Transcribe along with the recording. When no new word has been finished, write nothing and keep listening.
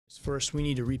First, we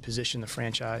need to reposition the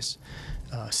franchise.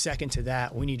 Second to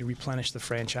that, we need to replenish the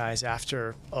franchise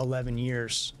after 11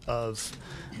 years of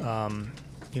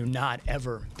not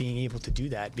ever being able to do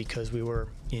that because we were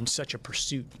in such a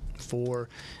pursuit for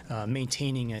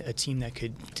maintaining a team that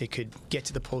could get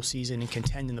to the postseason and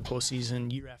contend in the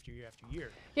postseason year after year after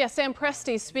year. Yeah, Sam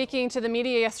Presti speaking to the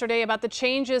media yesterday about the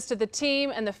changes to the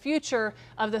team and the future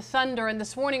of the Thunder. And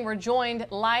this morning we're joined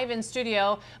live in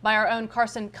studio by our own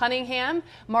Carson Cunningham,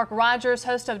 Mark Rodgers,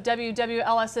 host of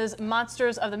WWLS's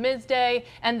Monsters of the Midday,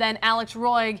 and then Alex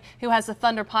Roig, who has the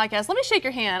Thunder podcast. Let me shake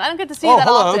your hand. I don't get to see you that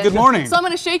often. Hello, good morning. So I'm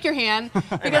going to shake your hand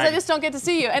because I just don't get to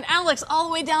see you. And Alex, all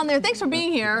the way down there, thanks for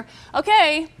being here.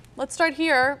 Okay, let's start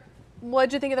here. What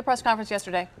did you think of the press conference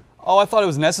yesterday? Oh, I thought it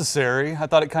was necessary. I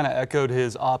thought it kind of echoed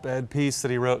his op-ed piece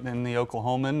that he wrote in the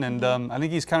Oklahoman, and I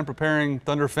think he's kind of preparing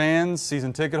Thunder fans,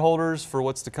 season ticket holders, for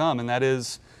what's to come, and that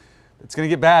is it's going to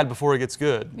get bad before it gets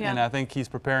good. Yeah. And I think he's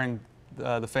preparing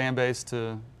the fan base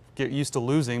to get used to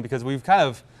losing because we've kind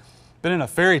of been in a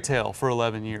fairy tale for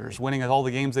 11 years, winning all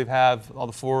the games they've had, all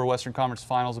the 4 Western Conference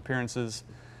Finals appearances.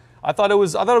 I thought it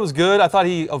was good. I thought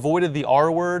he avoided the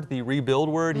R word, the rebuild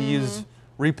word. He used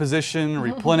reposition,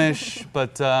 replenish,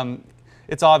 but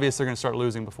it's obvious they're going to start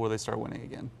losing before they start winning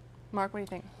again. Mark, what do you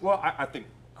think? Well, I think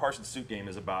Carson's suit game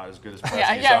is about as good as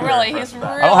Presti's. Yeah, really. He's really.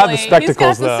 I don't have the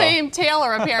spectacles, he's got the same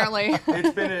tailor, apparently.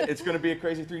 It's going to be a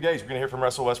crazy 3 days. We're going to hear from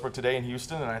Russell Westbrook today in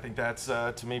Houston, and I think that's,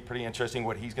 to me, pretty interesting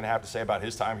what he's going to have to say about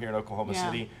his time here in Oklahoma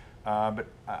City. But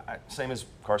same as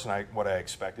Carson, what I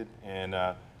expected. And,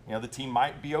 the team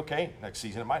might be okay next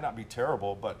season. It might not be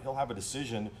terrible, but he'll have a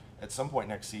decision at some point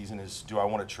next season is, do I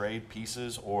want to trade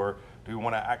pieces or do we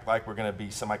want to act like we're going to be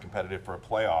semi-competitive for a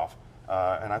playoff?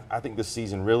 And I think this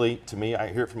season really, to me,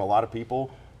 I hear it from a lot of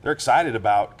people, they're excited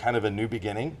about kind of a new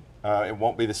beginning. It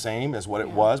won't be the same as what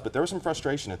it was, but there was some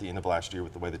frustration at the end of last year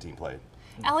with the way the team played.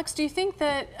 Alex, do you think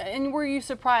that, and were you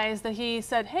surprised that he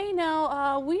said, hey,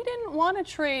 no, we didn't want to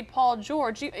trade Paul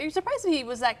George? Are you surprised that he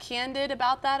was that candid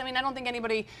about that? I mean, I don't think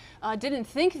anybody didn't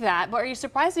think that, but are you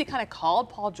surprised that he kind of called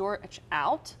Paul George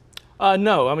out?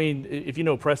 No, I mean, if you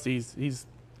know Presti, he's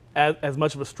as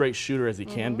much of a straight shooter as he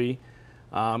can be.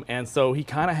 And so he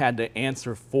kind of had to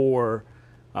answer for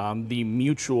the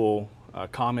mutual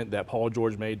comment that Paul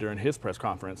George made during his press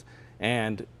conference,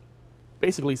 and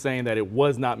basically saying that it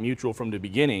was not mutual from the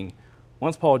beginning.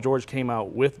 Once Paul George came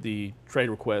out with the trade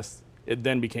request, it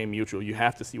then became mutual. You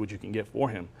have to see what you can get for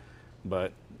him.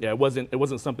 But yeah, it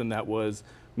wasn't something that was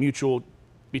mutual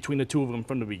between the two of them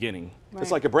from the beginning. Right.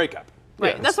 It's like a breakup.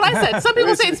 Right, that's what I said. Some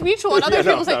people say it's mutual, and other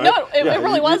people say, no, it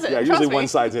really wasn't. Yeah, usually one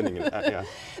side's ending it. Yeah.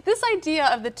 This idea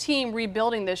of the team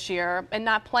rebuilding this year and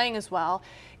not playing as well,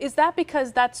 is that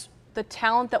because that's the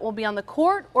talent that will be on the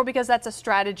court, or because that's a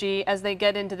strategy as they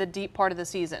get into the deep part of the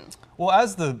season? Well,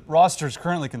 as the roster is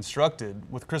currently constructed,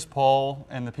 with Chris Paul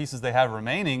and the pieces they have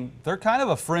remaining, they're kind of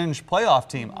a fringe playoff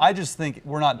team. I just think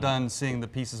we're not done seeing the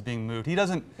pieces being moved. He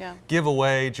doesn't give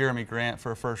away Jeremy Grant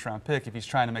for a first-round pick if he's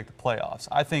trying to make the playoffs.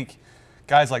 I think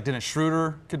guys like Dennis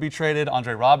Schroeder could be traded.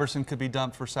 Andre Robertson could be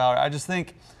dumped for salary. I just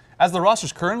think, as the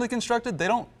roster's currently constructed,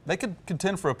 they could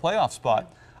contend for a playoff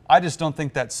spot. I just don't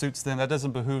think that suits them. That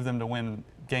doesn't behoove them to win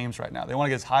games right now. They want to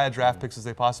get as high a draft picks as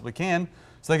they possibly can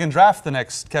so they can draft the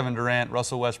next Kevin Durant,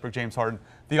 Russell Westbrook, James Harden.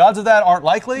 The odds of that aren't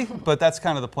likely, but that's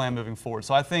kind of the plan moving forward.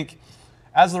 So I think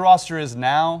as the roster is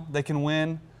now, they can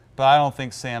win, but I don't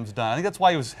think Sam's done. I think that's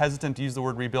why he was hesitant to use the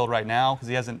word rebuild right now, because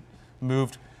he hasn't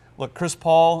moved. Look, Chris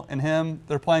Paul and him,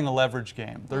 they're playing a leverage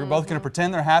game. They're both going to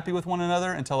pretend they're happy with one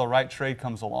another until the right trade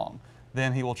comes along.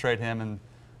 Then he will trade him and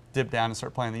dip down and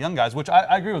start playing the young guys, which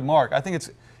I agree with Mark. I think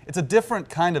it's a different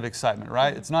kind of excitement,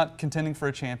 right? It's not contending for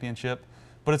a championship,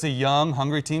 but it's a young,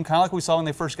 hungry team, kind of like we saw when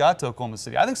they first got to Oklahoma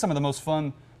City. I think some of the most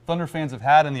fun Thunder fans have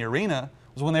had in the arena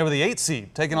was when they were the 8th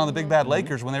seed, taking on the big bad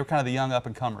Lakers when they were kind of the young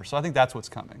up-and-comers. So I think that's what's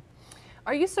coming.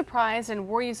 Are you surprised, and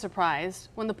were you surprised,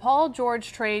 when the Paul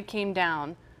George trade came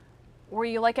down, were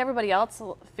you, like everybody else,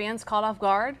 fans caught off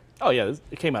guard? Oh, yeah,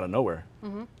 it came out of nowhere.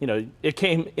 You know, it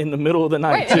came in the middle of the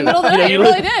night, right, too. In the middle of the night, it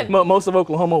really did. Most of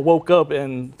Oklahoma woke up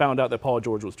and found out that Paul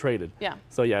George was traded. Yeah.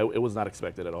 So, yeah, it was not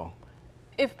expected at all.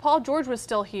 If Paul George was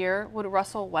still here, would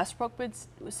Russell Westbrook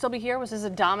still be here? Was this a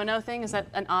domino thing? Is that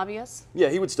an obvious? Yeah,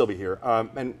 he would still be here.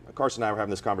 And Carson and I were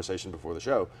having this conversation before the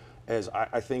show, as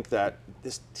I think that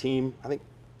this team,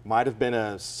 might have been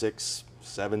a 6,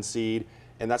 7 seed.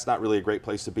 And that's not really a great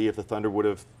place to be. If the Thunder would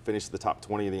have finished the top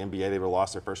 20 of the NBA, they would have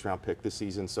lost their first-round pick this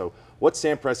season. So what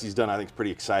Sam Presti's done, I think, is pretty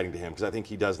exciting to him, because I think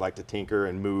he does like to tinker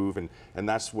and move, and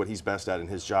that's what he's best at in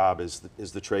his job is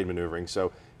the trade maneuvering.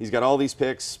 So he's got all these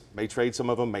picks, may trade some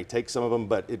of them, may take some of them,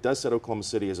 but it does set Oklahoma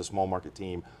City as a small market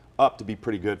team up to be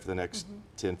pretty good for the next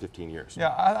 10, 15 years.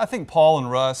 Yeah, I think Paul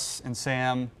and Russ and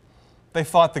Sam, they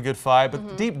fought the good fight,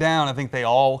 but deep down, I think they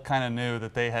all kind of knew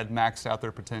that they had maxed out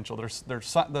their potential. Their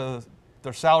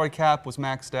salary cap was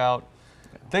maxed out.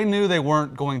 They knew they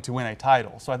weren't going to win a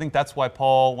title. So I think that's why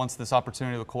Paul, once this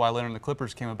opportunity with Kawhi Leonard and the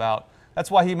Clippers came about, that's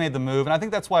why he made the move. And I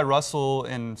think that's why Russell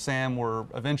and Sam were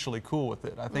eventually cool with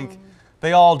it. I think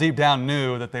they all deep down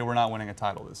knew that they were not winning a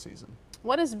title this season.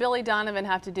 What does Billy Donovan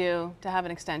have to do to have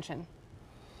an extension?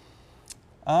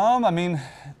 I mean,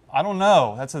 I don't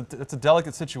know. That's a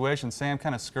delicate situation. Sam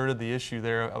kind of skirted the issue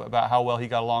there about how well he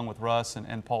got along with Russ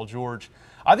and Paul George.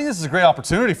 I think this is a great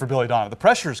opportunity for Billy Donovan. The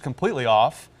pressure is completely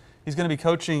off. He's going to be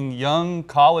coaching young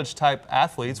college-type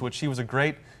athletes, which he's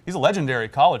a legendary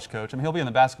college coach. I mean, he'll be in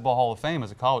the Basketball Hall of Fame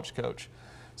as a college coach.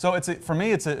 So for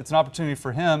me, it's an opportunity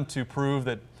for him to prove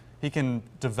that he can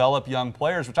develop young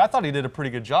players, which I thought he did a pretty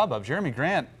good job of. Jeremy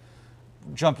Grant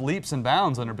jumped leaps and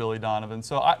bounds under Billy Donovan.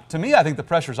 So to me, I think the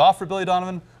pressure's off for Billy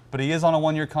Donovan, but he is on a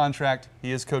one-year contract.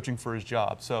 He is coaching for his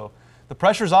job. So the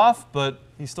pressure's off, but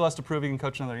he still has to prove he can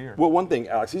coach another year. Well, one thing,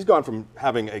 Alex, he's gone from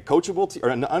having a coachable or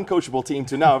an uncoachable team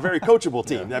to now a very coachable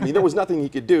team. Yeah. I mean, there was nothing he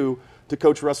could do to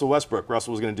coach Russell Westbrook.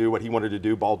 Russell was going to do what he wanted to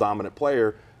do, ball dominant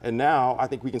player. And now I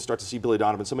think we can start to see Billy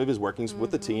Donovan, some of his workings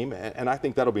with the team, and I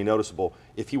think that'll be noticeable.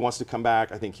 If he wants to come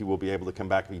back, I think he will be able to come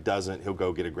back. If he doesn't, he'll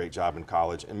go get a great job in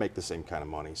college and make the same kind of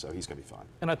money, so he's going to be fine.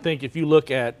 And I think if you look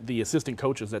at the assistant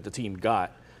coaches that the team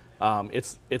got,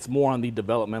 it's more on the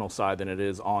developmental side than it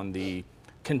is on the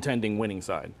contending winning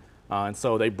side. And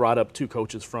so they brought up 2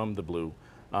 coaches from the Blue.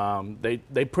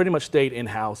 They pretty much stayed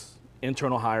in-house,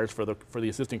 internal hires for the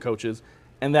assistant coaches,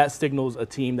 and that signals a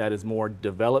team that is more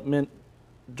development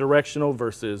directional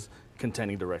versus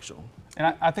contending directional.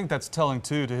 And I think that's telling,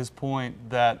 too, to his point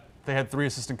that they had 3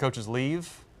 assistant coaches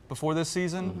leave before this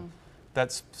season.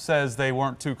 That says they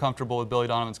weren't too comfortable with Billy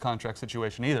Donovan's contract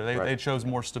situation either. They chose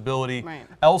more stability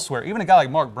elsewhere. Even a guy like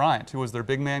Mark Bryant, who was their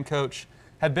big man coach,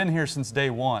 had been here since day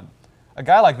one. A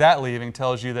guy like that leaving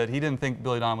tells you that he didn't think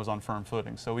Billy Donovan was on firm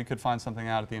footing, so we could find something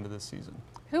out at the end of this season.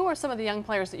 Who are some of the young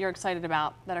players that you're excited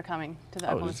about that are coming to the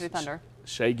Oklahoma City Thunder?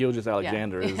 Shai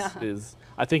Gilgeous-Alexander is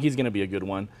I think he's going to be a good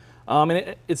one.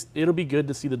 And it'll be good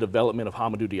to see the development of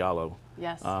Hamidou Diallo.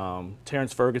 Yes.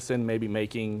 Terrence Ferguson maybe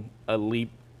making a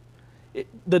leap.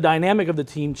 The dynamic of the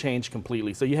team changed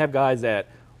completely. So you have guys that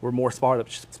were more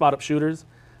spot-up shooters.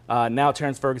 Now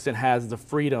Terrence Ferguson has the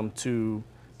freedom to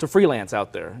freelance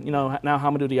out there. You know, now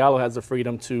Hamidou Diallo has the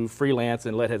freedom to freelance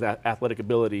and let his athletic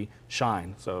ability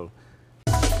shine. So